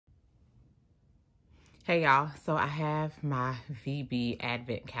Hey y'all, so I have my VB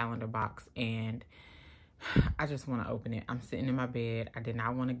Advent calendar box and I just want to open it. I'm sitting in my bed. I did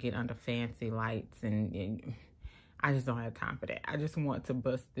not want to get under fancy lights and I just don't have time for that. I just want to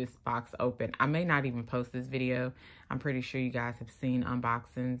bust this box open. I may not even post this video. I'm pretty sure you guys have seen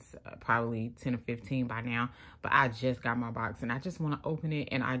unboxings, probably 10 or 15 by now, but I just got my box and I just want to open it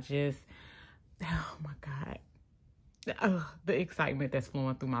and oh my God. The excitement that's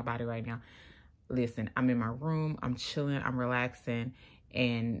flowing through my body right now. Listen, I'm in my room, I'm chilling, I'm relaxing,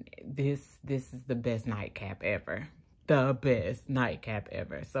 and this is the best nightcap ever. The best nightcap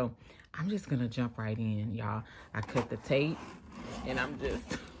ever. So I'm just gonna jump right in, y'all. I cut the tape, and I'm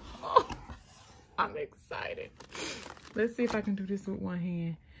excited. Let's see if I can do this with one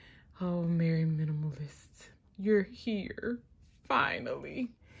hand. Oh, Merry Minimalist, you're here, finally.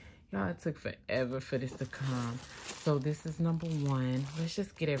 Y'all, it took forever for this to come. So this is number 1. Let's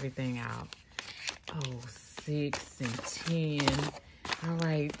just get everything out. Oh, 6 and 10. All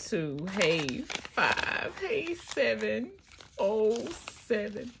right, 2. Hey, 5. Hey, 7. Oh,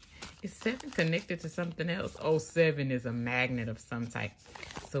 7. Is 7 connected to something else? Oh, 7 is a magnet of some type.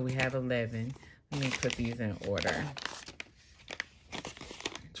 So we have 11. Let me put these in order.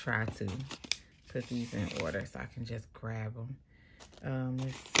 Try to put these in order so I can just grab them.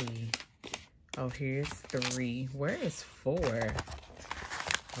 Let's see. Oh, here's 3. Where is 4?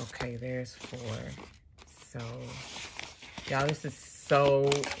 Okay, there's 4. So, y'all, this is so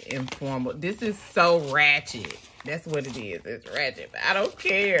informal. This is so ratchet. That's what it is. It's ratchet, but I don't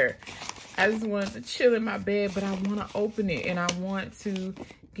care. I just wanted to chill in my bed, but I want to open it, and I want to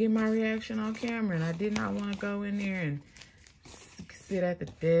get my reaction on camera, and I did not want to go in there and sit at the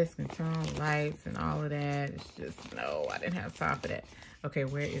desk and turn on lights and all of that. It's just, no, I didn't have time for that. Okay,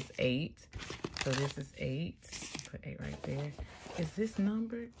 where is 8? So this is 8. Put 8 right there. Is this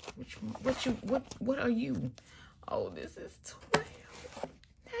numbered? Which one? What are you? Oh, this is 12.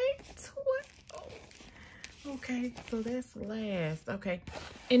 Hey, 12. Okay, so that's last. Okay.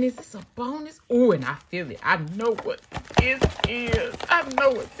 And is this a bonus? Oh, and I feel it. I know what this is. I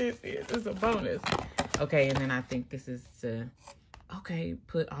know what this is. It's a bonus. Okay, and then I think this is to, okay,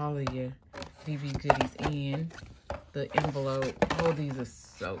 put all of your VB goodies in the envelope. Oh, these are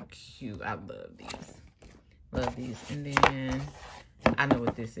so cute. I love these. Love these. And then I know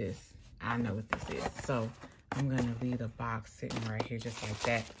what this is. I know what this is. So I'm going to leave the box sitting right here just like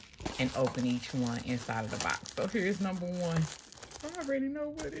that and open each one inside of the box. So here's number 1. I already know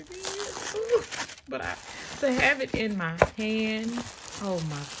what it is. Ooh. But to have it in my hand, oh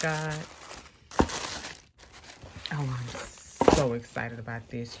my God. Oh, I'm so excited about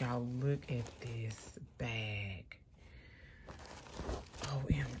this. Y'all, look at this bag.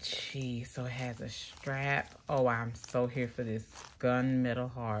 OMG. So it has a strap. Oh, I'm so here for this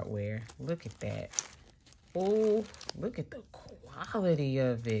gunmetal hardware. Look at that. Oh, look at the quality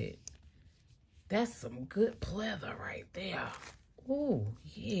of it. That's some good pleather right there. Oh,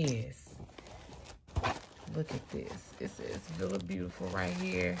 yes. Look at this. This is Villabeautifful right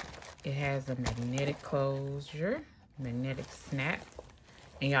here. It has a magnetic closure, magnetic snap.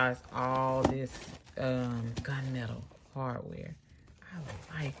 And y'all, it's all this gunmetal hardware.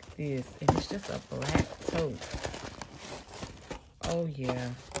 I like this. And it's just a black tote. Oh,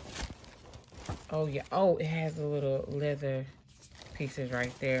 yeah. Oh, yeah. Oh, it has a little leather pieces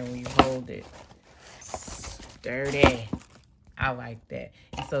right there when you hold it. Sturdy. I like that.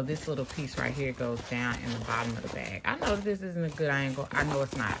 And so this little piece right here goes down in the bottom of the bag. I know this isn't a good angle. I know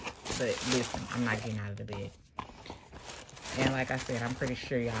it's not. But listen, I'm not getting out of the bed. And like I said, I'm pretty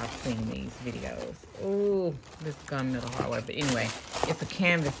sure y'all seen these videos. Ooh, this gunmetal hardware. But anyway, it's a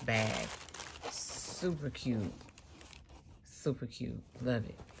canvas bag. Super cute. Super cute. Love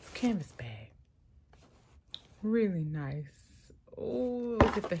it. It's a canvas bag. Really nice. Ooh,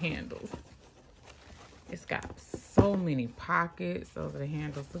 look at the handles. It's got so many pockets. Those are the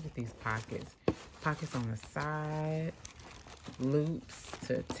handles. Look at these pockets. Pockets on the side. Loops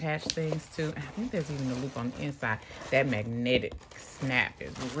to attach things to. I think there's even a loop on the inside. That magnetic snap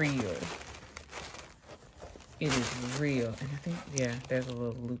is real. It is real. And I think, yeah, there's a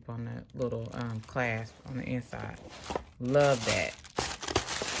little loop on that little clasp on the inside. Love that.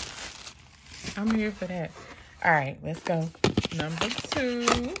 I'm here for that. All right, let's go. Number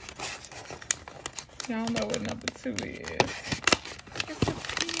 2. Y'all know what number 2 is. It's a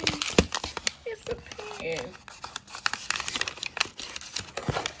pen. It's a pen.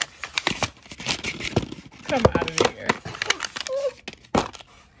 Come out of here.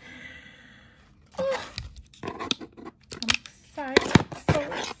 I'm excited. So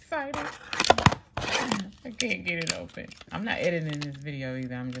excited. I can't get it open. I'm not editing this video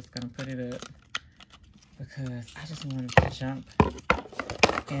either. I'm just going to put it up. because I just wanted to jump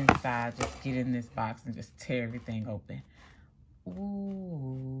inside, just get in this box and just tear everything open.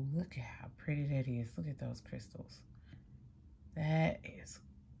 Ooh, look at how pretty that is. Look at those crystals. That is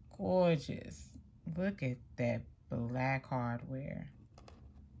gorgeous. Look at that black hardware.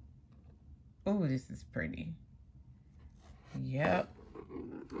 Ooh, this is pretty. Yep.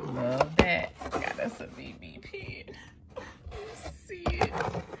 Love that. Got us a BB pen. See it.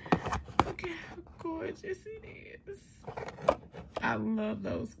 Look at how gorgeous it is. I love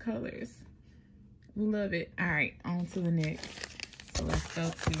those colors. Love it. All right, on to the next. So let's go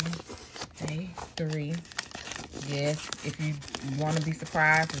to day 3. Yes, if you want to be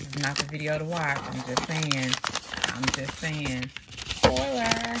surprised, this is not the video to watch. I'm just saying. I'm just saying. Spoiler.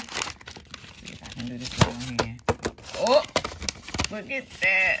 Let's see if I can do this with one hand. Oh, look at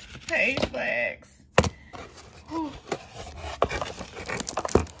that. Page flags. Whew.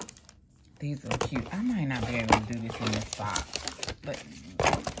 These are cute. I might not be able to do this in this box, but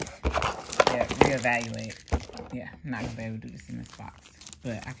yeah, reevaluate. Yeah, I'm not gonna be able to do this in this box,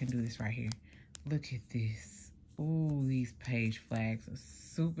 but I can do this right here. Look at this. Ooh, these page flags are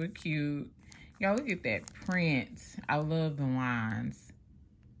super cute. Y'all, look at that print. I love the lines.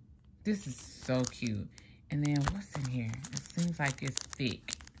 This is so cute. And then what's in here? It seems like it's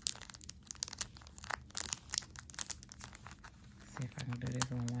thick. Let's see if I can do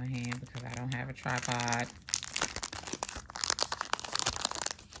this on one hand because I don't have a tripod.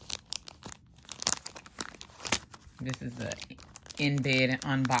 This is a in bed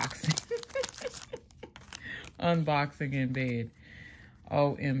unboxing. Unboxing in bed.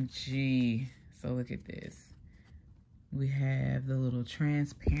 OMG. So look at this. We have the little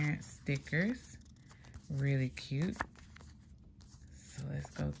transparent stickers. Really cute. So let's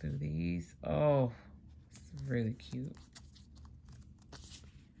go through these. Oh, it's really cute.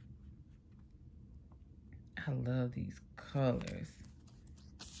 I love these colors.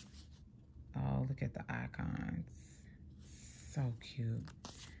 Oh, look at the icons. So cute.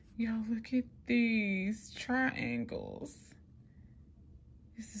 Y'all, look at these triangles.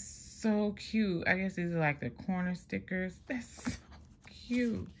 This is so cute. I guess these are like the corner stickers. That's so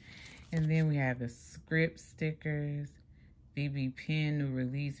cute. And then we have the script stickers, VB pen, new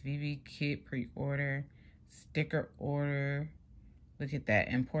release, VB kit, pre-order, sticker order. Look at that.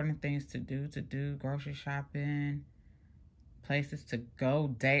 Important things to do, grocery shopping, places to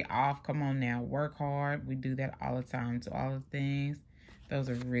go, day off. Come on now, work hard. We do that all the time to all the things. Those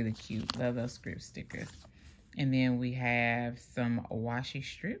are really cute. Love those script stickers. And then we have some washi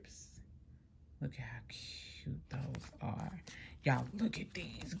strips. Look at how cute those are. Y'all, look at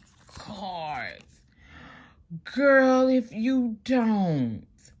these cards. Girl, if you don't.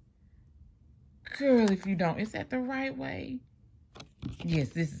 Girl, if you don't. Is that the right way? Yes,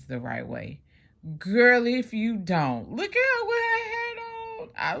 this is the right way. Girl, if you don't. Look at what I had on.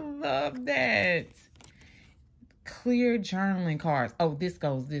 I love that. Clear journaling cards. Oh, this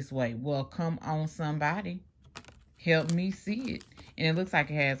goes this way. Well, come on, somebody. Help me see it. And it looks like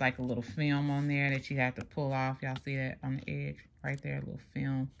it has like a little film on there that you have to pull off. Y'all see that on the edge? Right there, a little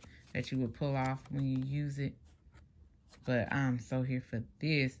film that you would pull off when you use it. But I'm so here for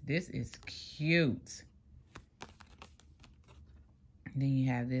this. This is cute. Then you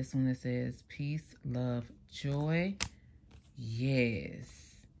have this one that says peace, love, joy. Yes.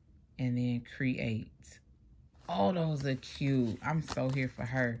 And then create. Oh, those are cute. I'm so here for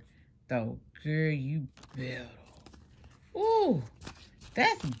her, though. Girl, you better. Ooh,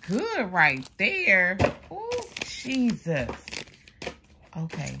 that's good right there. Ooh, Jesus.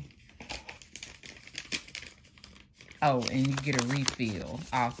 Okay. Oh, and you get a refill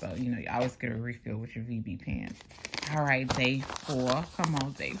also. You know, you always get a refill with your VB pen. All right, day 4. Come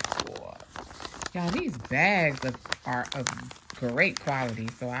on, day 4. Y'all, these bags are of great quality,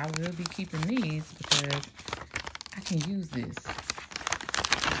 so I will be keeping these because I can use this.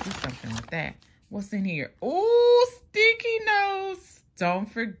 Do something with that. What's in here? Ooh, sticky notes. Don't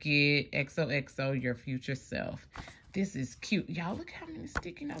forget XOXO, your future self. This is cute. Y'all, look how many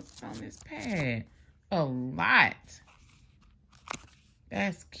sticky notes is on this pad. A lot.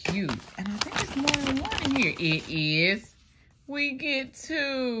 That's cute. And I think it's more than one in here. It is. We get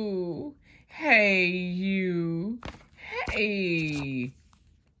 2. Hey, you. Hey.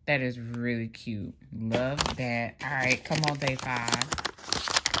 That is really cute. Love that. All right, come on, day 5.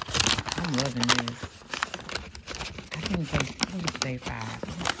 I'm loving this. I think it's day 5.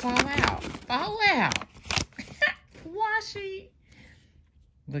 Fall out. Fall out. Washi.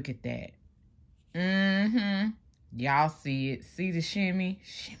 Look at that. Mm-hmm. Y'all see it. See the shimmy?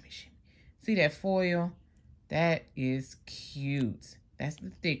 Shimmy, shimmy. See that foil? That is cute. That's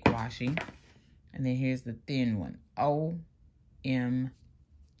the thick washi. And then here's the thin one. OMG.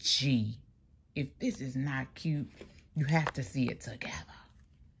 If this is not cute, you have to see it together.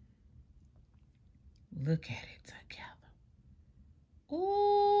 Look at it together.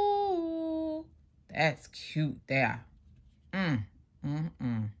 Ooh, that's cute there.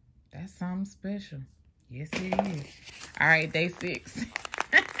 That's something special. Yes, it is. All right, day 6.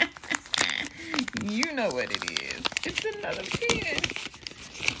 You know what it is. It's another pen.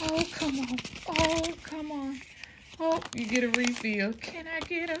 Oh, come on. Oh, come on. Oh, you get a refill. Can I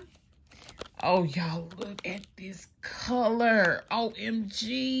get a? Oh, y'all, look at this color.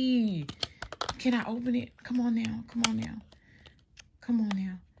 OMG. Can I open it? Come on now. Come on now. Come on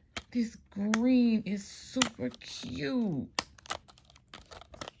now. This green is super cute.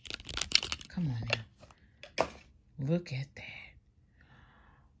 Come on now. Look at that.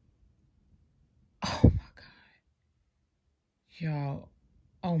 Oh, my God. Y'all,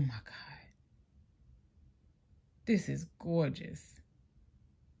 oh, my God. This is gorgeous.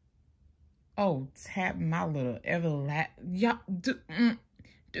 Oh, tap my little y'all, do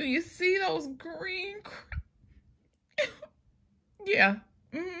you see those green? Yeah.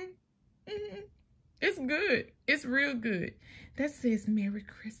 It's good. It's real good. That says Merry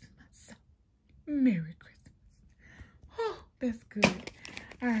Christmas. Merry Christmas. Oh, that's good.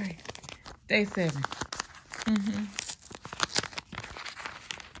 All right. Day 7.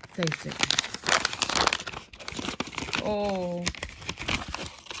 Day 7. Oh.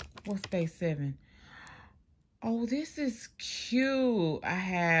 What's day 7? Oh, this is cute. I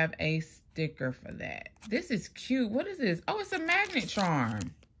have a sticker for that. This is cute. What is this? Oh, it's a magnet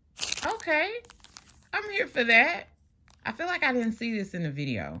charm. Okay. I'm here for that. I feel like I didn't see this in the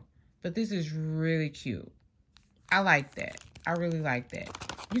video, but this is really cute. I like that. I really like that.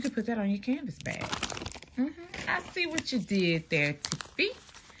 You could put that on your canvas bag. I see what you did there, Tiffy.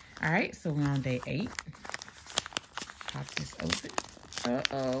 All right, so we're on day 8. Pop this open.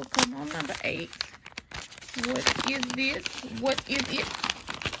 Uh-oh, come on, number 8. What is this? What is it?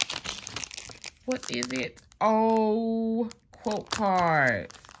 What is it? Oh, quote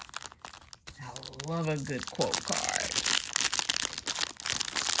cards. I love a good quote card.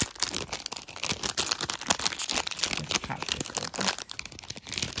 Let's pop this open.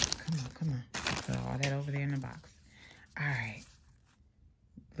 Come on. Put all that over there in the box. All right.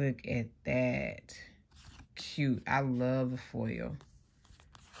 Look at that. Cute. I love the foil.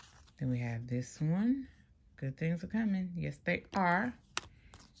 Then we have this one. Good things are coming. Yes, they are.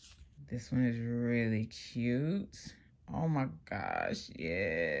 This one is really cute. Oh my gosh,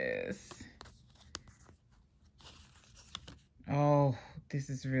 yes. Oh, this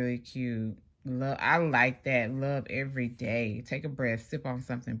is really cute. Love, I like that. Love every day. Take a breath, sip on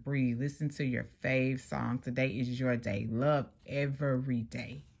something, breathe. Listen to your fave song. Today is your day. Love every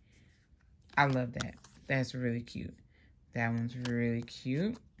day. I love that. That's really cute. That one's really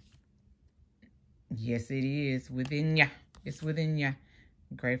cute. Yes, it is. Within ya. It's within ya.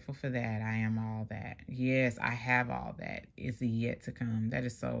 Grateful for that. I am all that. Yes, I have all that. It's yet to come. That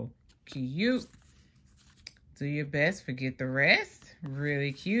is so cute. Do your best. Forget the rest.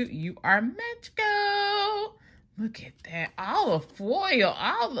 Really cute. You are magical. Look at that. All of foil.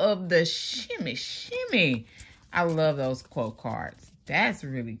 All of the shimmy, shimmy. I love those quote cards. That's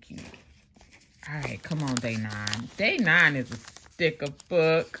really cute. All right, come on, day 9. Day 9 is a sticker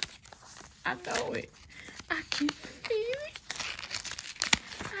book. I know it. I can feel it.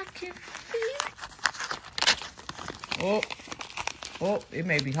 I can feel it. Oh, it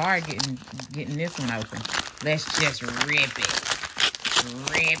may be hard getting this one open. Let's just rip it.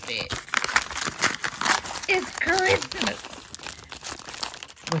 Rip it. It's Christmas.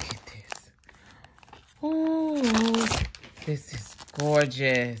 Look at this. Ooh, this is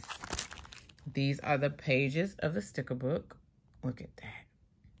gorgeous. These are the pages of the sticker book. Look at that.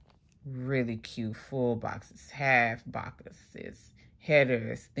 Really cute. Full boxes, half boxes,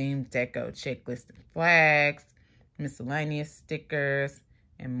 headers, themed deco, checklist and flags, miscellaneous stickers,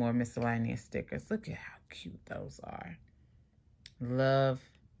 and more miscellaneous stickers. Look at how cute those are. Love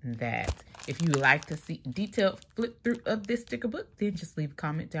that. If you would like to see a detailed flip through of this sticker book, then just leave a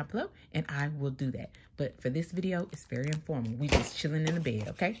comment down below and I will do that. But for this video, it's very informal. We just chilling in the bed,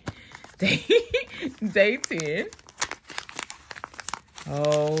 okay? Day 10.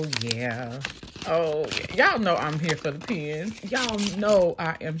 Oh, yeah. Oh, yeah. Y'all know I'm here for the pens. Y'all know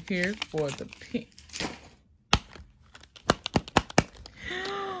I am here for the pen.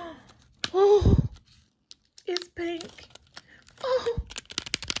 Oh, it's pink. Oh,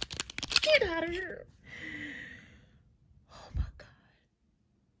 get out of here. Oh, my God.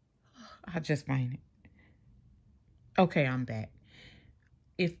 I just fainted. Okay, I'm back.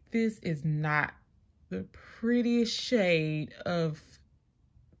 If this is not the prettiest shade of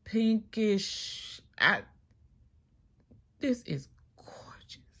pinkish. This is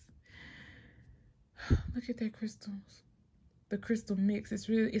gorgeous. Look at that crystals. The crystal mix.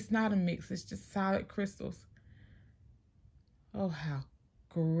 It's not a mix. It's just solid crystals. Oh, how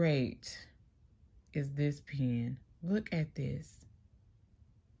great is this pen. Look at this.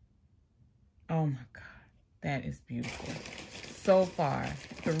 Oh my God. That is beautiful. So far,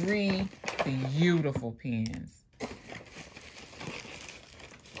 3 beautiful pens.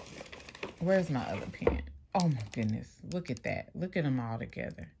 Where's my other pen? Oh my goodness. Look at that. Look at them all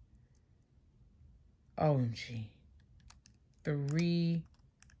together. OMG. 3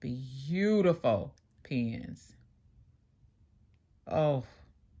 beautiful pens. Oh,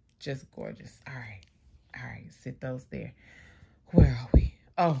 just gorgeous. All right. All right. Sit those there. Where are we?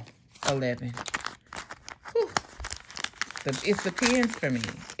 Oh, 11. Whew. It's the pens for me.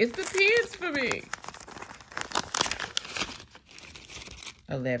 It's the pens for me.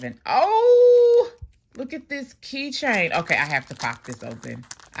 11. Oh, look at this keychain. Okay, I have to pop this open.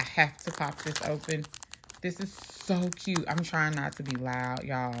 I have to pop this open. This is so cute. I'm trying not to be loud,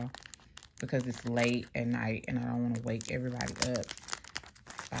 y'all, because it's late at night and I don't want to wake everybody up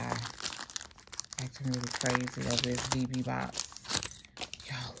by acting really crazy over this BB box.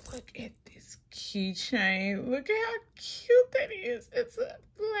 Y'all, look at this keychain. Look at how cute that is. It's a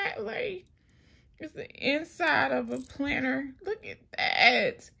flat lay. It's the inside of a planner. Look at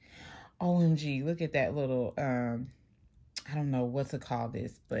that. OMG, look at that little, I don't know what to call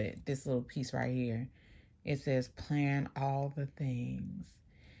this, but this little piece right here. It says plan all the things.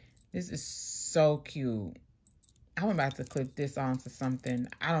 This is so cute. I'm about to clip this onto something,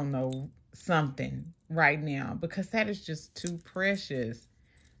 I don't know, something right now, because that is just too precious.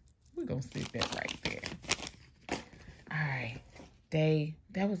 We're going to stick that right there. All right.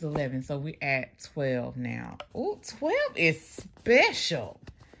 That was 11, so we're at 12 now. Ooh, 12 is special.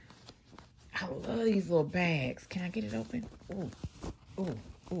 I love these little bags. Can I get it open? Ooh, ooh,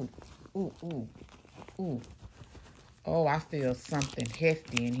 ooh, ooh, ooh, ooh. Oh, I feel something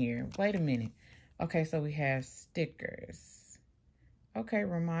hefty in here. Wait a minute. Okay, so we have stickers. Okay,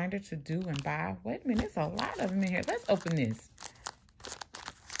 reminder to do and buy. Wait a minute, there's a lot of them in here. Let's open this.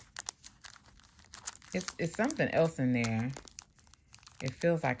 It's something else in there. It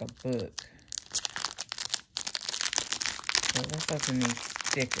feels like a book. So let's open these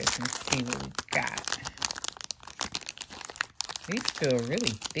stickers and see what we got. These feel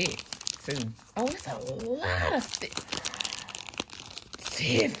really thick, too. Oh, it's a lot of stickers.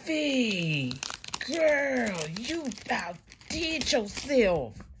 Tiffy, girl, you outdid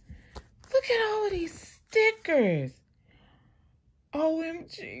yourself. Look at all of these stickers.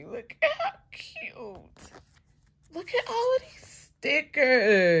 OMG, look how cute. Look at all of these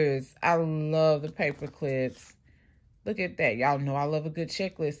stickers. I love the paper clips. Look at that. Y'all know I love a good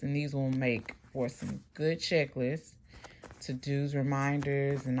checklist, and these will make for some good checklists, to-dos,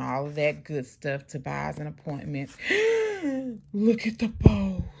 reminders, and all of that good stuff, to buys and appointments. Look at the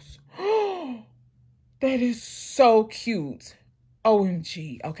bows. That is so cute.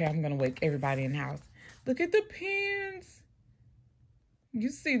 OMG. Okay, I'm going to wake everybody in the house. Look at the pins. You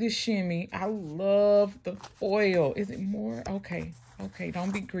see the shimmy. I love the foil. Is it more? Okay. Okay,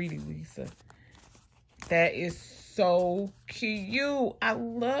 don't be greedy, Lisa. That is so cute. I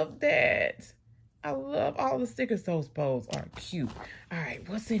love that. I love all the stickers. Those bows are cute. All right,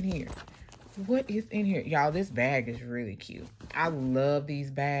 what's in here? What is in here? Y'all, this bag is really cute. I love these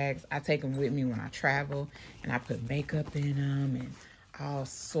bags. I take them with me when I travel, and I put makeup in them and all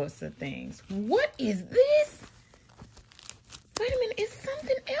sorts of things. What is this? Wait a minute. Is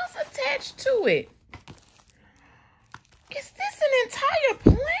something else attached to it? Is this an entire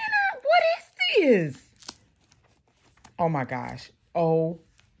planner? What is this? Oh my gosh. Oh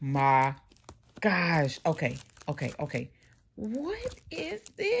my gosh. Okay. Okay. Okay. What is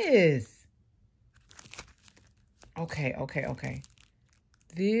this? Okay. Okay. Okay.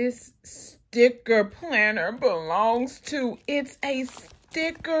 This sticker planner belongs to, it's a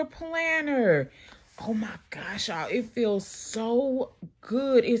sticker planner. Oh my gosh, y'all. It feels so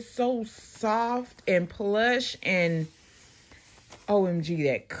good. It's so soft and plush, and OMG,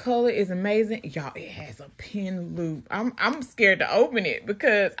 that color is amazing. Y'all, it has a pin loop. I'm scared to open it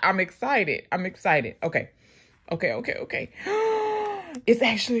because I'm excited. I'm excited. Okay. Okay, okay, okay. It's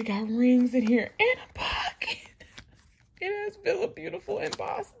actually got rings in here and a pocket. It has Villabeautifful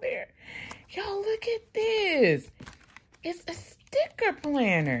embossed there. Y'all, look at this. It's a sticker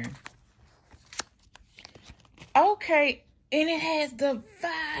planner. Okay, and it has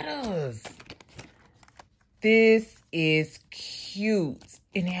dividers. This is cute.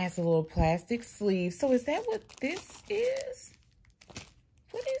 And it has a little plastic sleeve. So is that what this is?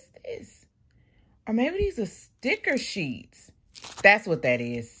 What is this? Or maybe these are sticker sheets. That's what that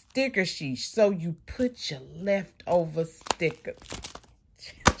is. Sticker sheets. So you put your leftover stickers.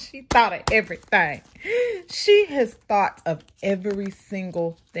 She thought of everything. She has thought of every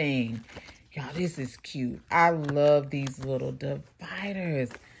single thing. Y'all, this is cute. I love these little dividers.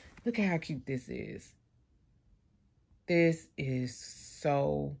 Look at how cute this is. This is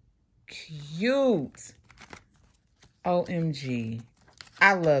so cute. OMG.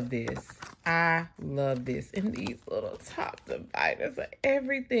 I love this. I love this. And these little top dividers are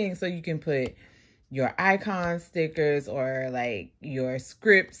everything. So you can put your icon stickers or like your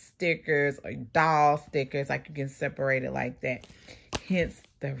script stickers or doll stickers. Like you can separate it like that. Hence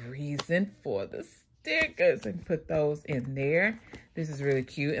the reason for the stickers, and put those in there. This is really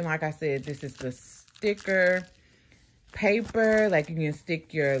cute. And like I said, this is the sticker paper. Like you can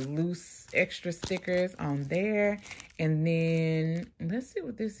stick your loose extra stickers on there. And then let's see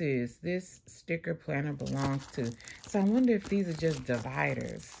what this is. This sticker planner belongs to. So I wonder if these are just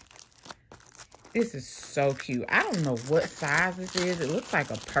dividers. This is so cute. I don't know what size this is. It looks like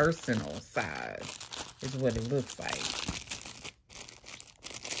a personal size is what it looks like.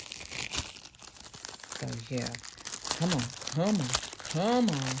 So yeah, come on, come on, come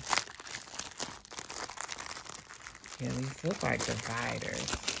on. Yeah, these look like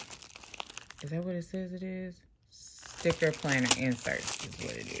dividers. Is that what it says it is? Sticker planner inserts is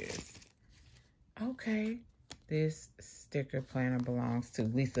what it is. Okay. This sticker planner belongs to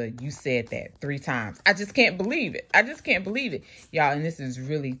Lisa. You said that 3 times. I just can't believe it. I just can't believe it. Y'all, and this is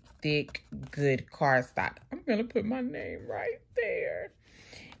really thick, good cardstock. I'm going to put my name right there.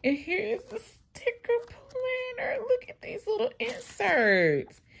 And here's the sticker planner. Look at these little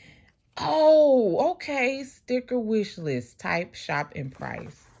inserts. Oh, okay. Sticker wish list. Type, shop, and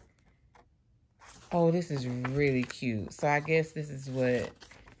price. Oh, this is really cute. So I guess this is what,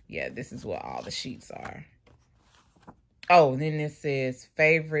 yeah, this is what all the sheets are. Oh, then it says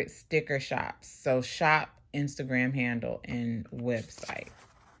favorite sticker shops. So shop, Instagram handle, and website.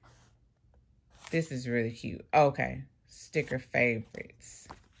 This is really cute. Okay, sticker favorites.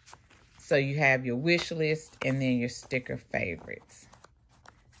 So you have your wish list and then your sticker favorites.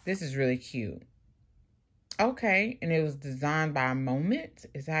 This is really cute. Okay, and it was designed by Moment.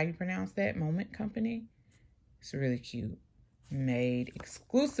 Is that how you pronounce that? Moment Company. It's really cute. Made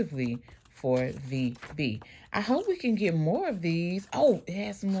exclusively for VB. I hope we can get more of these. Oh, it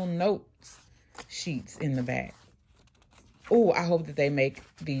has some little notes sheets in the back. Oh, I hope that they make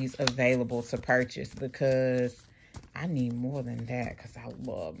these available to purchase because I need more than that because I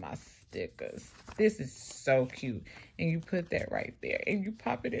love my stickers. This is so cute. And you put that right there and you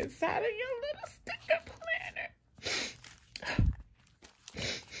pop it inside of your little sticker planner.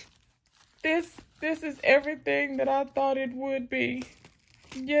 This is everything that I thought it would be.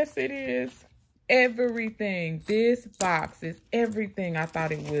 Yes, it is. Everything. This box is everything I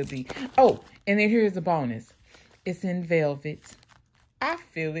thought it would be. Oh, and then here's a bonus. It's in velvet. I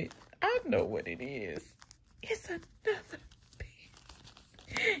feel it. I know what it is. It's another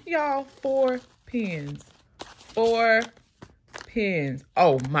pen. Y'all, 4 pens. 4 pens.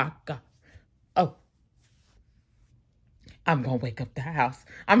 Oh, my God. Oh. I'm going to wake up the house.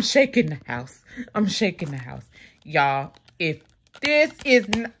 I'm shaking the house. I'm shaking the house. Y'all, if this is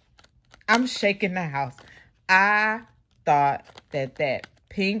not... I'm shaking the house. I thought that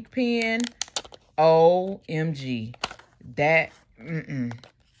pink pen, OMG,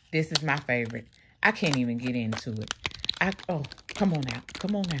 this is my favorite. I can't even get into it. Oh, come on now.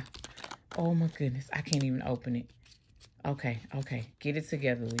 Come on now. Oh, my goodness. I can't even open it. Okay. Get it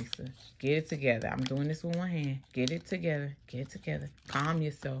together, Lisa. Get it together. I'm doing this with one hand. Get it together. Get it together. Calm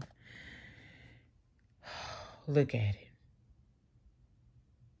yourself. Look at it.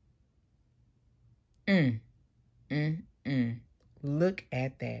 Look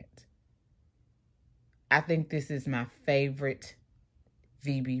at that. I think this is my favorite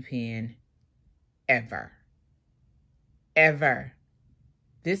VB pen ever. Ever.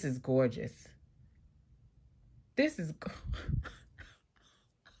 This is gorgeous. This is...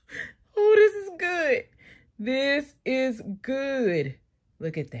 Oh, this is good. This is good.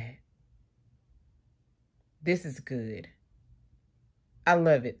 Look at that. This is good. I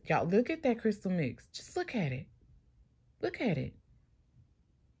love it. Y'all, look at that crystal mix. Just look at it. Look at it.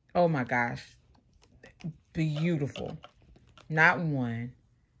 Oh, my gosh. Beautiful. Not 1,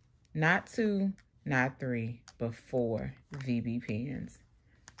 not 2, not 3, but 4 VB pens.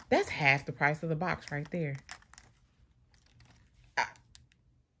 That's half the price of the box right there.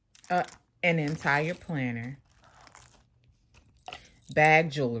 An entire planner.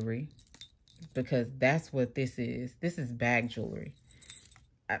 bag jewelry, because that's what this is. This is bag jewelry.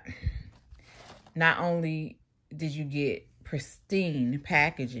 Not only did you get pristine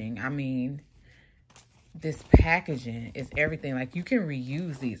packaging, I mean, this packaging is everything. Like, you can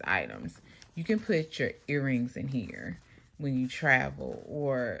reuse these items. You can put your earrings in here when you travel,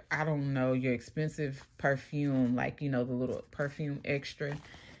 or I don't know, your expensive perfume, like, you know, the little perfume extra,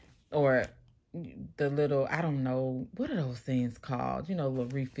 or the little, I don't know, what are those things called? You know, little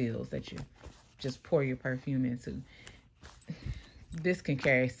refills that you just pour your perfume into. This can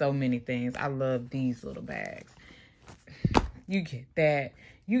carry so many things. I love these little bags. You get that.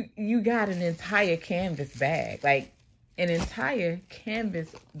 You got an entire canvas bag, like an entire canvas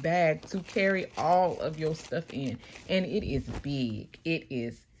bag to carry all of your stuff in. And it is big. It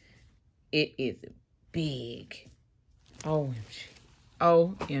is big. OMG.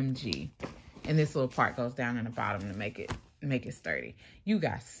 OMG. And this little part goes down in the bottom to make it sturdy. You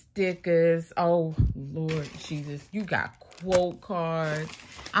got stickers. Oh, Lord Jesus. You got quote cards.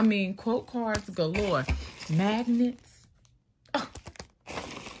 I mean, quote cards galore. Magnets. Oh,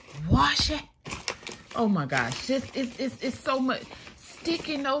 wash it. Oh my gosh. It's so much.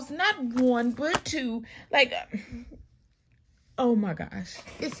 Sticky notes. Not one, but two. Like, oh my gosh.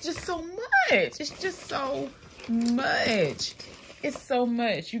 It's just so much. It's just so much. It's so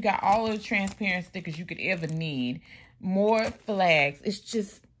much. You got all of the transparent stickers you could ever need. More flags. It's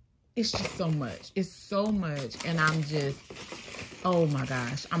just so much. It's so much. And I'm just, oh my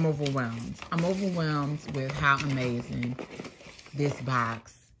gosh. I'm overwhelmed. I'm overwhelmed with how amazing this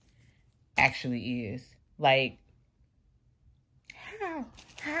box actually is. Like,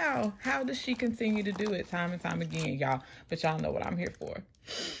 how does she continue to do it time and time again, y'all? But y'all know what I'm here for.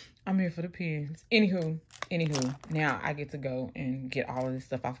 I'm here for the pins. Anywho, now I get to go and get all of this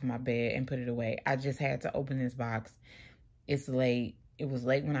stuff off of my bed and put it away. I just had to open this box. It's late. It was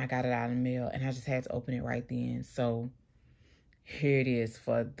late when I got it out of the mail, and I just had to open it right then. So here it is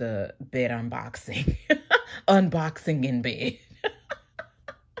for the bed unboxing. Unboxing in bed.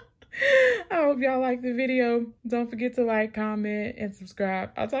 I hope y'all like the video. Don't forget to like, comment, and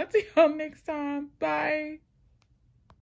subscribe. I'll talk to y'all next time. Bye.